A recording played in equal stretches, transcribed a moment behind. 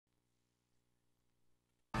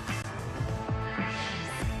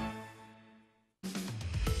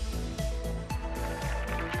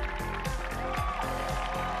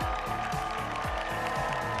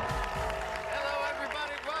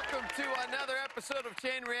episode of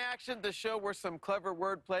Chain Reaction, the show where some clever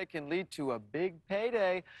wordplay can lead to a big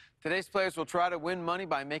payday. Today's players will try to win money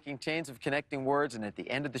by making chains of connecting words, and at the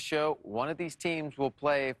end of the show, one of these teams will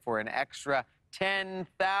play for an extra $10,000.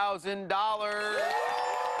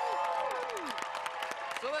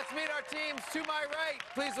 So let's meet our teams. To my right,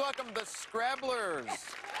 please welcome the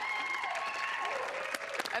Scrabblers.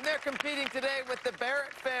 And they're competing today with the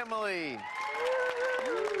Barrett family.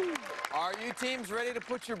 Are you teams ready to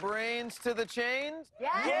put your brains to the chains? Yeah.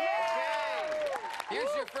 Okay.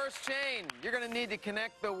 Here's your first chain. You're going to need to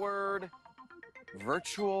connect the word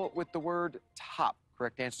virtual with the word top.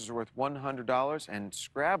 Correct answers are worth $100. And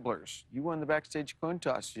Scrabblers, you won the backstage coin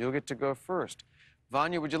toss. You'll get to go first.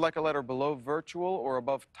 Vanya, would you like a letter below virtual or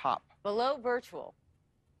above top? Below virtual.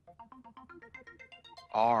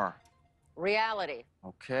 R. Reality.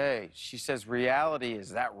 Okay. She says reality. Is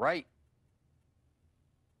that right?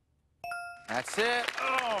 That's it.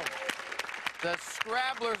 Oh. The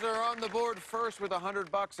Scrabblers are on the board first with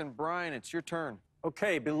 $100. And Brian, it's your turn.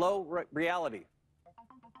 Okay, below reality.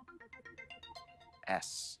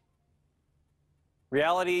 S.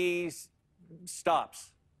 Reality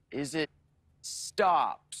stops. Is it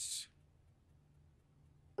stops?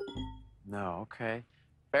 No, okay.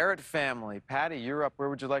 Barrett family. Patty, you're up. Where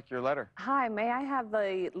would you like your letter? Hi, may I have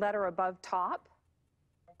the letter above top?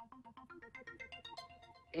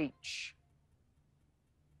 H.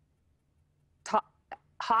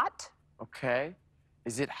 Hot? Okay.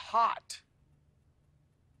 Is it hot?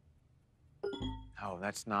 No,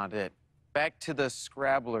 that's not it. Back to the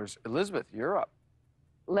Scrabblers. Elizabeth, you're up.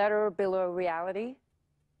 Letter below reality?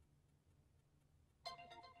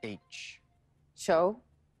 H. Show?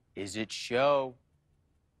 Is it show?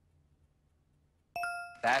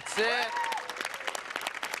 That's it.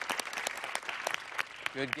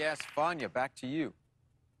 Good guess. Vanya, back to you.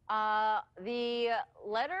 The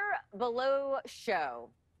letter below show.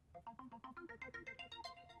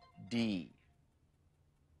 D.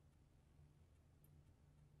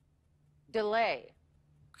 Delay.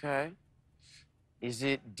 Okay. Is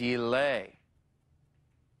it delay?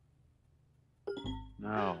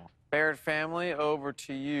 No. Barrett family, over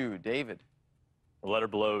to you. David. The letter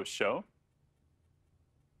below show.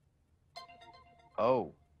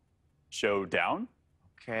 O. Show down.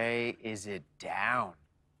 Okay. Is it down?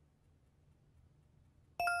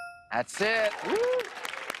 That's it. Woo!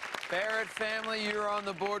 Barrett family, you're on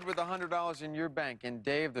the board with $100 in your bank. And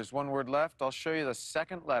Dave, there's one word left. I'll show you the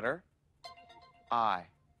second letter. I.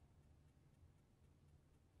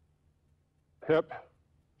 Hip.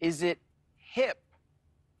 Is it hip?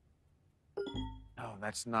 No,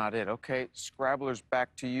 that's not it. Okay, Scrabblers,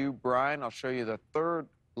 back to you. Brian, I'll show you the third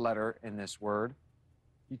letter in this word.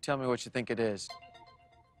 You tell me what you think it is.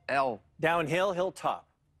 L. Downhill, hilltop.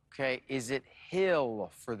 Okay, is it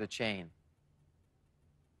hill for the chain?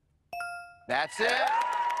 That's it.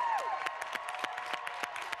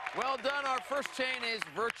 Well done. Our first chain is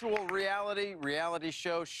virtual reality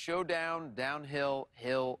show, showdown, downhill,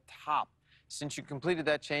 hill, top. Since you completed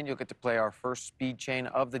that chain, you'll get to play our first speed chain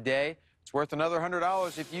of the day. It's worth another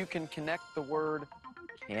 $100 if you can connect the word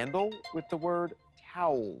candle with the word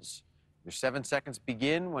towels. Your 7 seconds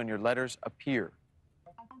begin when your letters appear.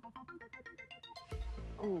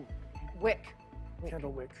 Ooh. Wick.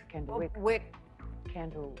 Candle wick. Candle wick. Wick.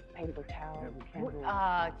 Candle, paper towel, candle.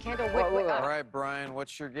 Candle wick. All right, Brian,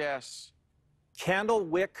 what's your guess? Candle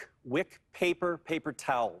wick, wick paper, paper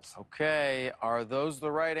towels. Okay, are those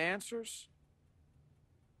the right answers?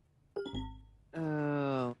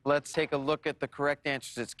 Let's take a look at the correct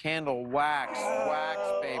answers. It's candle wax, wax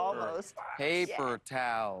paper, almost. paper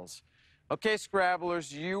towels. Okay,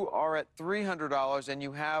 Scrabblers, you are at $300 and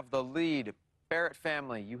you have the lead. Barrett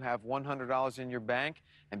family, you have $100 in your bank,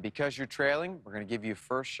 and because you're trailing, we're going to give you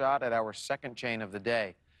first shot at our second chain of the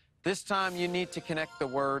day. This time, you need to connect the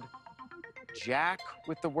word jack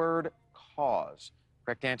with the word cause.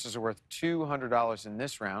 Correct answers are worth $200 in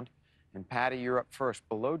this round. And Patty, you're up first.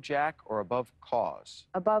 Below jack or above cause?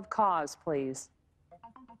 Above cause, please.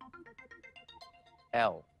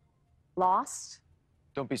 L. Lost?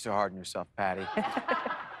 Don't be so hard on yourself, Patty.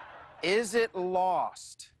 Is it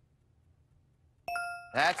lost?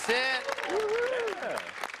 That's it. Yeah.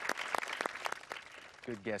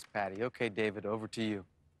 Good guess, Patty. Okay, David, over to you.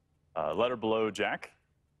 Letter below Jack.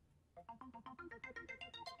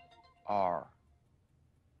 R.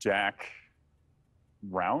 Jack.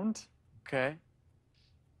 Round. Okay.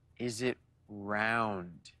 Is it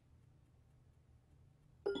round?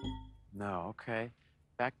 No, okay.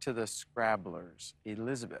 Back to the Scrabblers.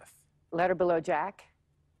 Elizabeth. Letter below Jack?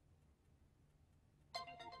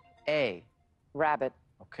 A. Rabbit.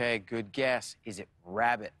 Okay, good guess. Is it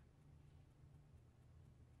rabbit?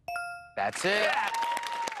 That's it.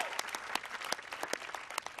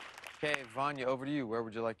 Okay, Vanya, over to you. Where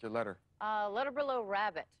would you like your letter? Letter below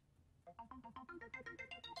rabbit.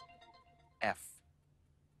 F.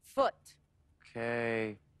 Foot.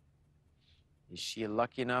 Okay. Is she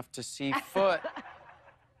lucky enough to see foot?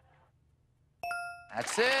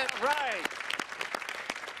 That's it. Right.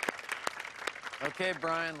 Okay,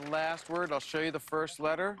 Brian, last word. I'll show you the first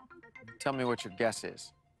letter. Tell me what your guess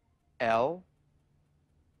is. L.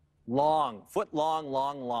 Long. Foot long,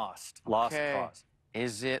 long lost. Lost Okay. cause.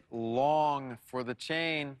 Is it long for the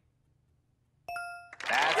chain?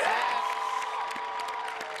 That's it.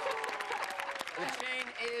 The chain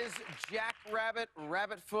is jackrabbit,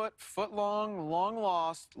 rabbit foot, foot long, long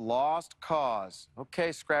lost, lost cause. Okay,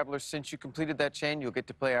 Scrabblers, since you completed that chain, you'll get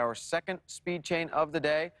to play our second speed chain of the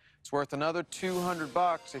day. It's worth another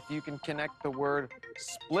 $200 if you can connect the word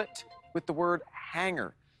split with the word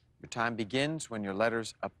hanger. Your time begins when your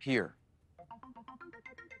letters appear.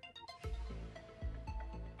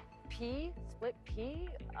 P. Split P.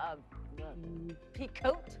 P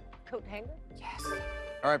coat. Coat hanger. Yes.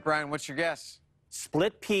 All right, Brian, what's your guess?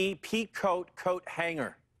 Split pea, pea coat, coat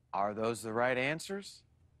hanger. Are those the right answers?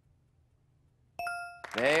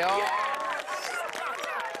 They are.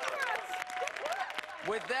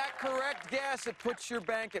 With that correct guess, it puts your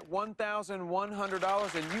bank at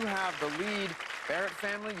 $1,100, and you have the lead. Barrett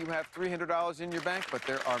family, you have $300 in your bank, but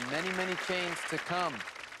there are many, many chains to come.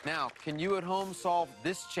 Now, can you at home solve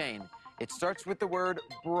this chain? It starts with the word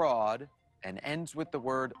broad and ends with the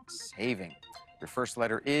word saving. Your first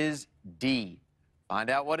letter is D. Find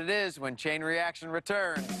out what it is when Chain Reaction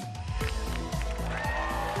returns.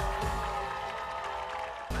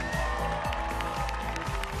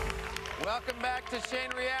 Welcome back to Chain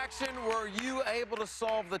Reaction. Were you able to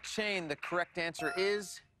solve the chain? The correct answer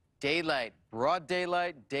is daylight. Broad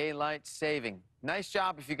daylight, daylight saving. Nice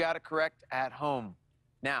job if you got it correct at home.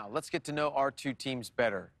 Now, let's get to know our two teams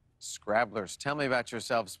better. Scrabblers, tell me about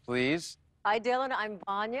yourselves, please. Hi, Dylan. I'm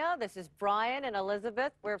Vanya. This is Brian and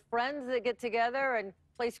Elizabeth. We're friends that get together and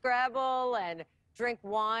play Scrabble and drink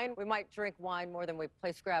wine. We might drink wine more than we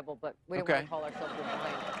play Scrabble, but we don't want to call ourselves the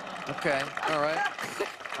wine. Okay, all right.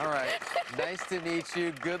 All right. Nice to meet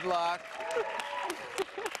you. Good luck.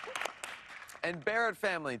 And Barrett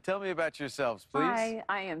family, tell me about yourselves, please. Hi,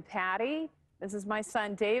 I am Patty. This is my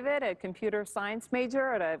son David, a computer science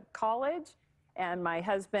major at a college. And my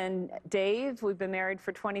husband Dave. We've been married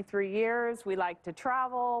for 23 years. We like to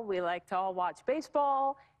travel. We like to all watch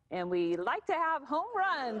baseball. And we like to have home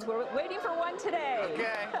runs. We're waiting for one today.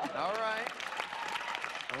 Okay, all right.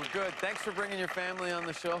 Well, good. Thanks for bringing your family on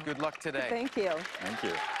the show. Good luck today. Thank you. Thank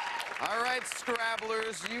you. All right,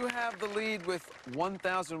 Scrabblers, you have the lead with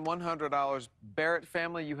 $1,100. Barrett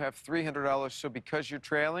family, you have $300. So because you're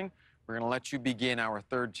trailing, we're going to let you begin our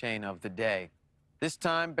third chain of the day. This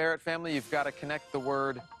time, Barrett family, you've got to connect the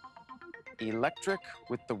word electric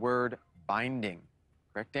with the word binding.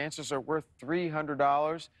 Correct answers are worth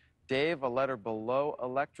 $300. Dave, a letter below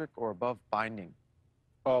electric or above binding?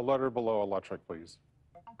 Letter below electric, please.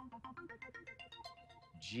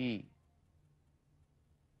 G.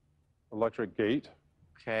 Electric gate.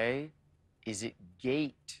 Okay. Is it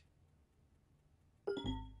gate?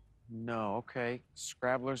 No. Okay.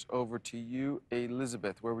 Scrabblers, over to you.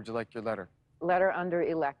 Elizabeth, where would you like your letter? Letter under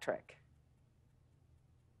electric.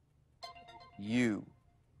 U.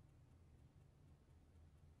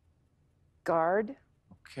 Guard.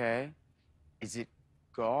 Okay. Is it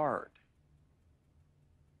guard?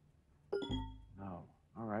 No.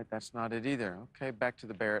 All right, that's not it either. Okay, back to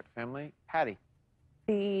the Barrett family. Patty.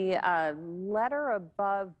 The letter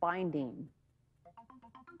above binding.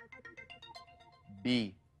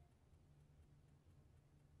 B.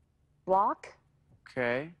 Block.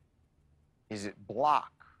 Okay. Is it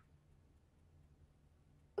block?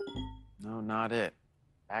 No, not it.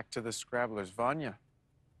 Back to the Scrabblers. Vanya.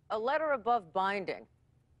 A letter above binding.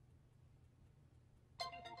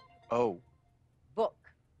 O. Book.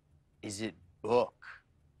 Is it book?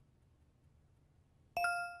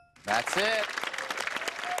 That's it.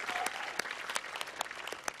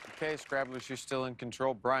 Okay, Scrabblers, you're still in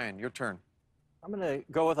control. Brian, your turn. I'm going to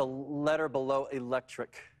go with a letter below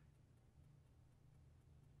electric.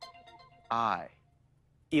 I.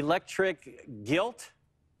 Electric guilt.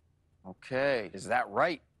 Okay, is that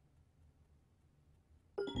right?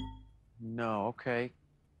 No, okay.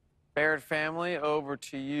 Barrett family, over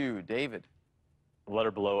to you. David.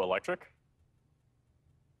 Letter below electric.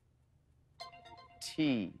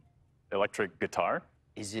 T. Electric guitar.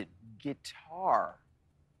 Is it guitar?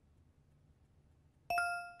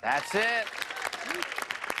 That's it.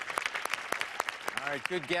 All right,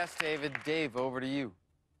 good guess, David. Dave, over to you.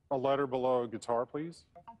 A letter below guitar, please.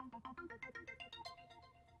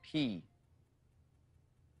 P.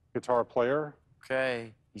 Guitar player.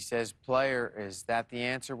 Okay, he says player. Is that the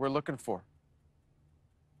answer we're looking for?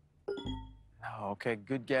 No, okay,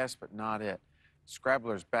 good guess, but not it.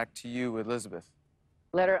 Scrabblers, back to you, Elizabeth.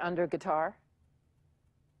 Letter under guitar.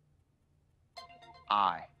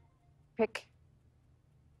 I. Pick.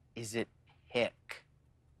 Is it pick?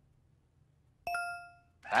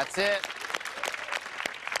 That's it.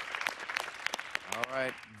 All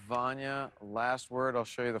right, Vanya, last word. I'll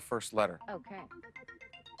show you the first letter. Okay.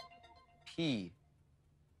 P.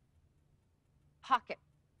 Pocket.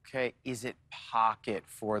 Okay, is it pocket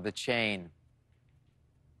for the chain?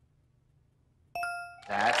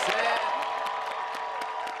 That's it.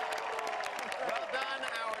 Well done.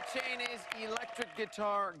 Our chain is electric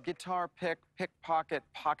guitar, guitar pick, pickpocket,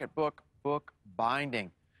 pocketbook, book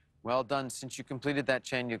binding. Well done. Since you completed that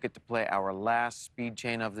chain, you'll get to play our last speed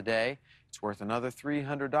chain of the day. It's worth another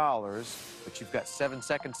 $300, but you've got 7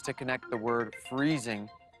 seconds to connect the word freezing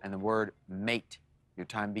and the word mate. Your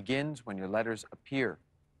time begins when your letters appear.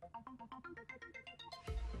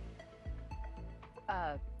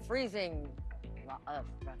 Freezing.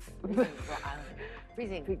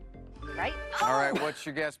 Freezing. Right? All right, what's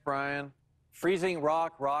your guess, Brian? Freezing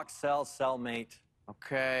rock, rock, cell, cellmate.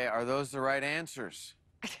 Okay, are those the right answers?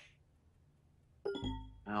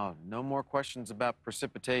 Oh, no more questions about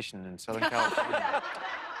precipitation in Southern California.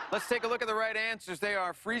 Let's take a look at the right answers. They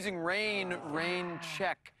are freezing rain, rain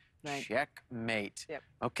check, Right. checkmate. Yep.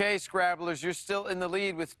 Okay, Scrabblers, you're still in the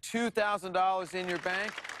lead with $2,000 in your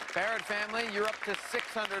bank. Barrett family, you're up to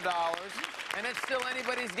 $600. And it's still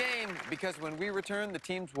anybody's game because when we return, the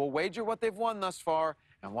teams will wager what they've won thus far,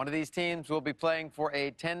 and one of these teams will be playing for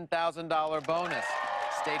a $10,000 bonus.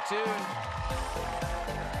 Stay tuned.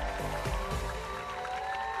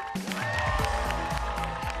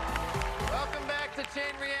 Welcome back to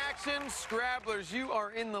Chain Reaction. Scrabblers, you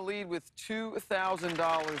are in the lead with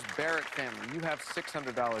 $2,000. Barrett family, you have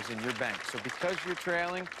 $600 in your bank. So because you're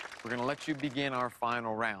trailing, we're going to let you begin our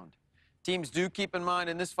final round. Teams, do keep in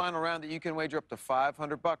mind in this final round that you can wager up to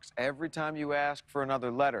 $500 every time you ask for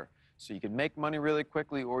another letter. So you can make money really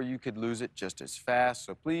quickly or you could lose it just as fast.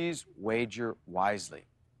 So please wager wisely.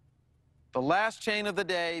 The last chain of the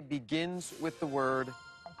day begins with the word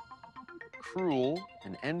cruel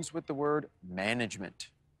and ends with the word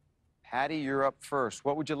management. Patty, you're up first.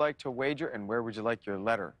 What would you like to wager and where would you like your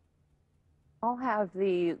letter? I'll have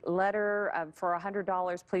the letter for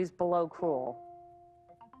 $100, please, below cruel.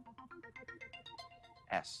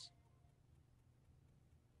 S.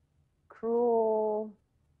 Cruel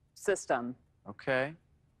system. Okay.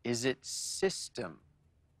 Is it system?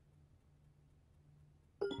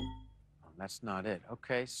 Oh, that's not it.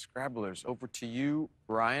 Okay, Scrabblers, over to you.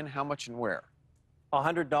 Brian, how much and where?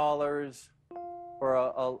 $100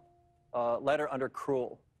 for a letter under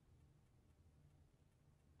cruel.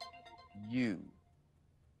 You.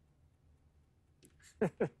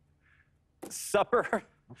 Supper.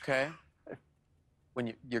 Okay.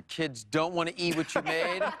 When your kids don't want to eat what you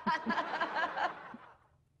made?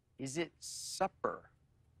 Is it supper?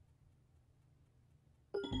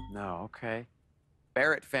 No, okay.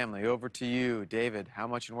 Barrett family, over to you. David, how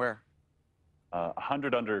much and where?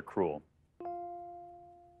 100 under cruel.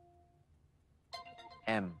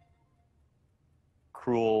 M.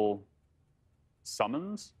 Cruel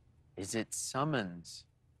summons. Is it summons?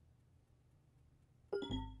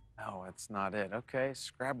 No, that's not it. Okay,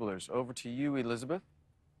 Scrabblers, over to you, Elizabeth.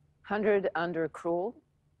 100 under cruel.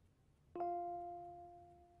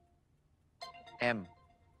 M.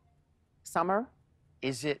 Summer.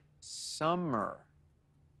 Is it summer?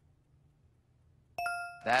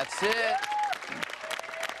 That's it.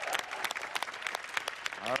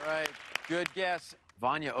 All right, good guess.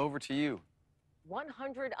 Vanya, over to you.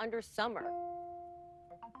 100 under summer.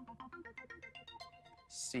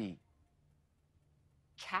 C.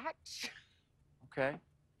 Catch. Okay.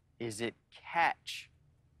 Is it catch?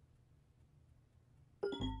 Oh,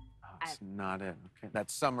 it's not it. Okay,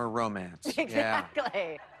 that's summer romance. Yeah.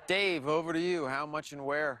 Exactly. Dave, over to you. How much and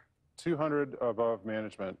where? 200 above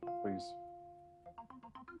management, please.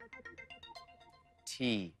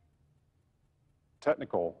 T.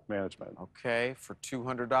 Technical management. Okay, for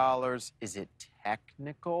 $200. Is it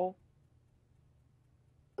technical?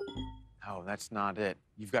 No, that's not it.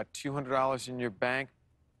 You've got $200 in your bank.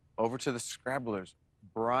 Over to the Scrabblers.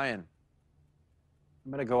 Brian.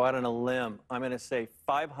 I'm going to go out on a limb. I'm going to say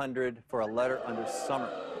 500 for a letter under summer.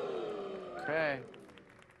 Okay.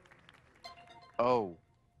 O.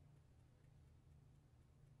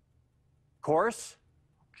 Course.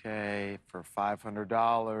 Okay, for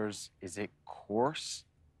 $500. Is it course?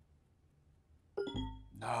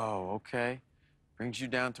 No, okay. Brings you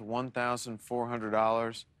down to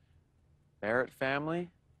 $1,400. Barrett family,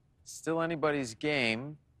 still anybody's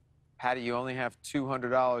game. Patty, you only have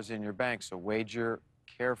 $200 in your bank, so wager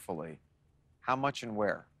carefully. How much and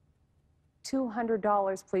where?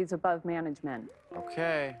 $200, please, above management.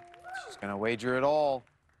 Okay, she's gonna wager it all.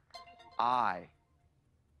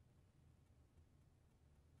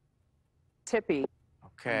 Tippy.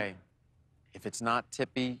 Okay. If it's not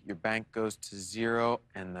Tippy, your bank goes to 0,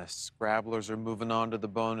 and the Scrabblers are moving on to the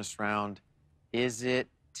bonus round. Is it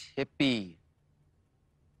Tippy?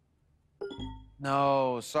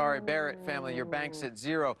 No, sorry, Barrett family, your bank's at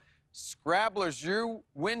 0. Scrabblers, you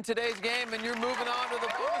win today's game, and you're moving on to the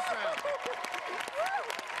bonus round.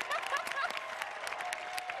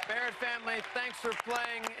 Barrett family, thanks for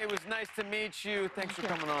playing. It was nice to meet you. Thanks for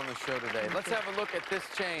coming on the show today. Let's have a look at this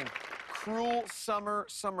chain. Cruel Summer,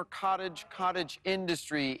 Summer Cottage, Cottage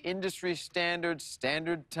Industry, Industry Standard,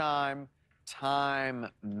 Standard Time,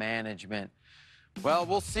 Time Management. Well,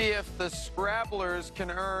 we'll see if the Scrabblers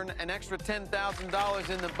can earn an extra $10,000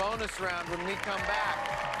 in the bonus round when we come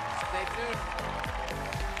back. Stay tuned.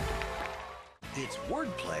 It's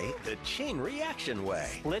wordplay the chain reaction way.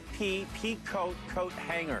 Split pea, pea coat, coat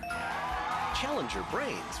hanger. Challenge your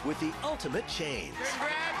brains with the ultimate chains.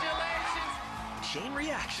 Congratulations! Chain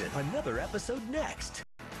reaction. Another episode next.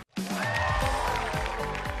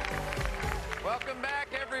 Welcome back,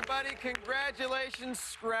 everybody. Congratulations,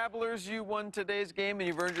 Scrabblers. You won today's game, and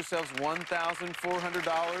you've earned yourselves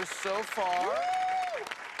 $1,400 so far.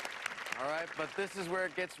 All right, but this is where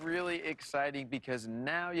it gets really exciting because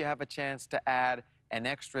now you have a chance to add an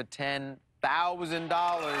extra $10,000 to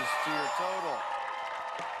your total.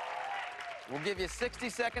 We'll give you 60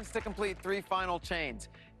 seconds to complete 3 final chains.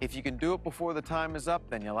 If you can do it before the time is up,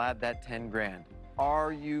 then you'll add that 10 grand.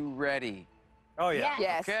 Are you ready? Oh, yeah.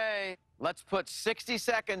 Yes. Okay, let's put 60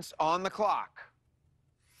 seconds on the clock.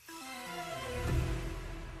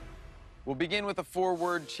 We'll begin with a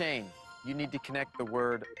 4-word chain. You need to connect the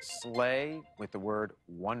word sleigh with the word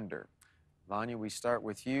wonder. Vanya, we start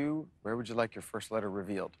with you. Where would you like your first letter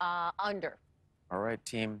revealed? Under. All right,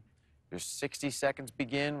 team. Your 60 seconds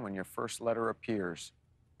begin when your first letter appears.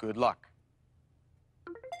 Good luck.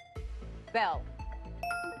 Bell.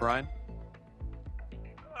 Brian?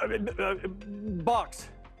 Box.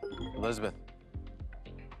 Elizabeth?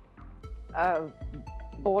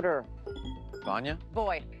 Border. Vanya?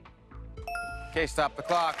 Boy. Okay, stop the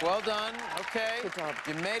clock. Well done. Okay. Good job.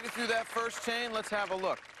 You made it through that first chain. Let's have a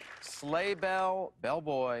look. Sleigh bell,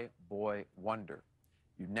 bellboy, boy, wonder.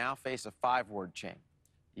 You now face a 5-word chain.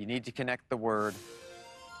 You need to connect the word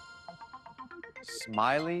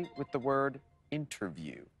smiley with the word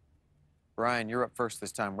interview. Brian, you're up first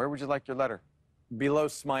this time. Where would you like your letter? Below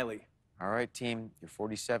smiley. All right, team. Your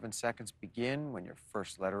 47 seconds begin when your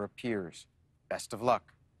first letter appears. Best of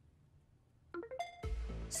luck.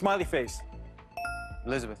 Smiley face.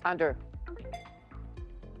 Elizabeth. Under.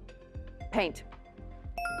 Paint.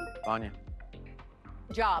 Vanya.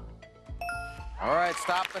 Job. All right,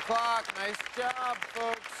 stop the clock. Nice job,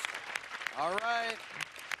 folks. All right.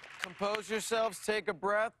 Compose yourselves. Take a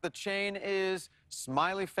breath. The chain is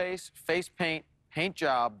smiley face, face paint, paint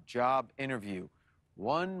job, job interview.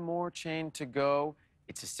 One more chain to go.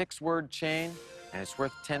 It's a 6-word chain, and it's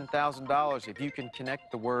worth $10,000 if you can connect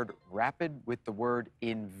the word rapid with the word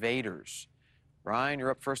invaders. Ryan, you're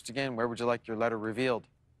up first again. Where would you like your letter revealed?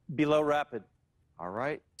 Below rapid. All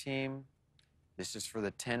right, team. This is for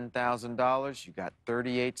the $10,000. You got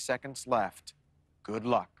 38 seconds left. Good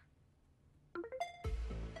luck.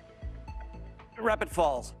 Rapid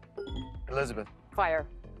falls. Elizabeth, Fire.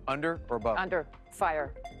 under or above? Under.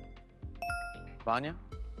 Fire. Vanya?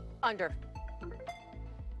 Under.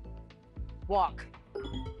 Walk.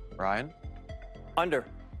 Ryan? Under.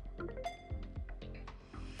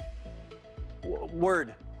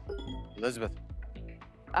 Word. Elizabeth?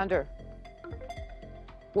 Under.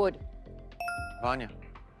 Wood. Vanya?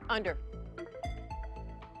 Under.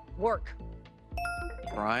 Work.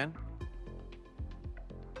 Brian?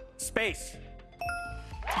 Space.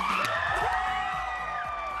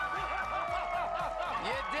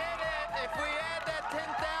 You did it! If we add that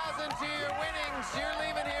 10,000 to your winnings, you're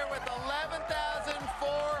leaving here with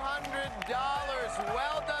 $11,400.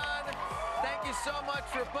 Well done. Thank you so much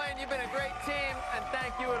for playing. You've been a great team, and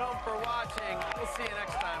thank you at home for watching. We'll see you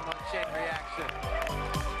next time on Chain Reaction.